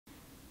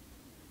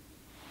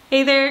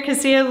Hey there,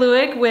 Kassia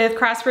Lewick with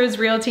Crossroads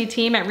Realty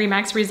team at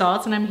Remax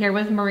Results, and I'm here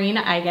with Maureen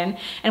Eigen,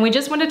 and we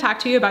just want to talk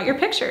to you about your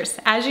pictures.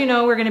 As you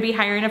know, we're going to be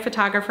hiring a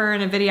photographer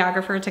and a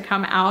videographer to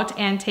come out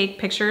and take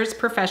pictures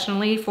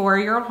professionally for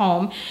your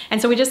home,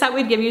 and so we just thought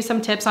we'd give you some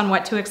tips on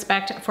what to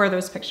expect for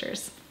those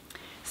pictures.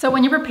 So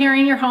when you're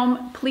preparing your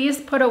home,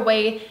 please put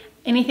away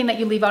anything that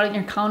you leave out on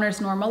your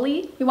counters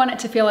normally. We want it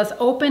to feel as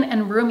open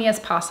and roomy as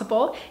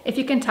possible. If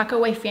you can tuck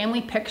away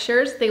family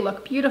pictures, they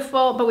look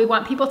beautiful, but we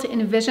want people to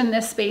envision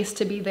this space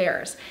to be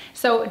theirs.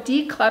 So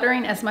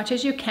decluttering as much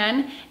as you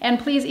can, and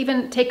please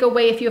even take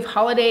away, if you have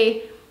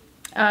holiday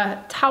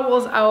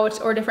towels out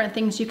or different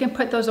things, you can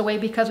put those away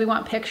because we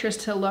want pictures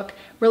to look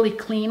really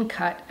clean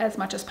cut as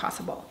much as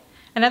possible.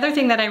 Another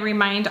thing that I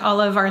remind all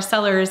of our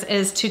sellers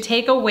is to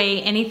take away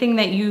anything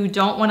that you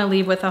don't want to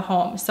leave with a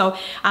home. So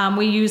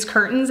we use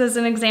curtains as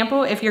an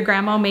example. If your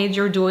grandma made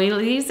your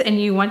doilies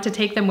and you want to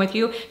take them with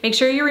you, make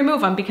sure you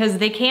remove them because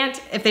they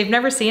can't, if they've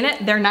never seen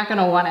it, they're not going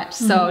to want it.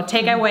 So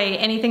take away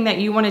anything that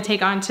you want to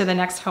take on to the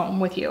next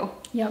home with you.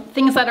 Yep,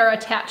 things that are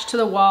attached to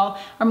the wall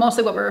are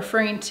mostly what we're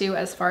referring to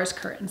as far as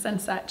curtains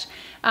and such.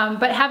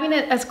 But having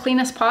it as clean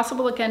as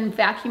possible, again,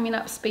 vacuuming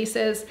up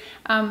spaces,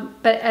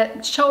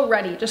 but show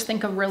ready, just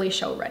think of really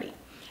show ready.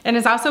 And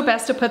it's also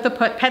best to put the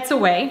pets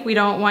away. We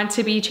don't want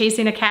to be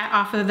chasing a cat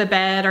off of the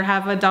bed or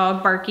have a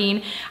dog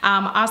barking.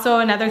 Also,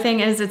 another thing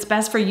is it's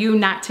best for you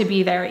not to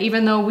be there.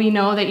 Even though we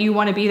know that you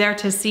want to be there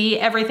to see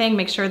everything,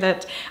 make sure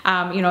that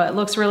you know, it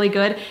looks really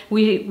good.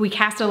 We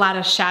cast a lot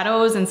of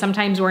shadows and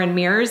sometimes we're in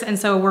mirrors, and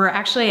so we're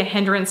actually a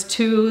hindrance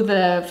to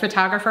the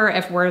photographer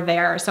if we're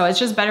there. So it's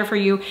just better for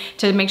you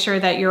to make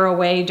sure that you're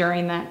away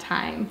during that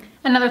time.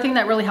 Another thing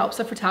that really helps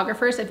the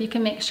photographers, if you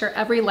can make sure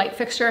every light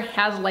fixture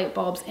has light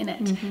bulbs in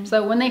it.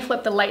 So when they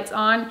flip the lights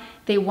on,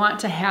 they want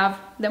to have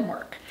them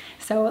work.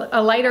 So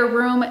a lighter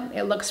room,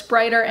 it looks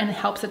brighter and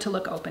helps it to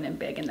look open and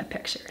big in the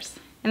pictures.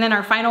 And then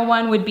our final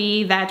one would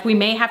be that we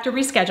may have to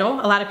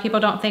reschedule. A lot of people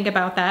don't think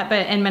about that,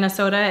 but in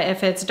Minnesota,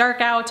 if it's dark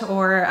out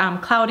or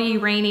cloudy,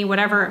 rainy,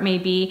 whatever it may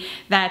be,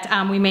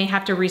 that we may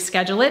have to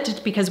reschedule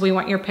it because we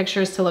want your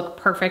pictures to look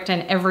perfect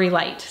in every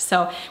light.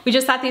 So we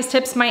just thought these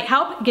tips might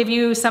help give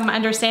you some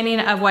understanding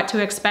of what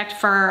to expect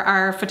for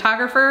our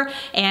photographer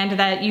and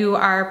that you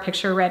are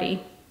picture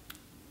ready.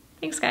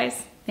 Thanks,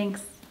 guys.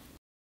 Thanks.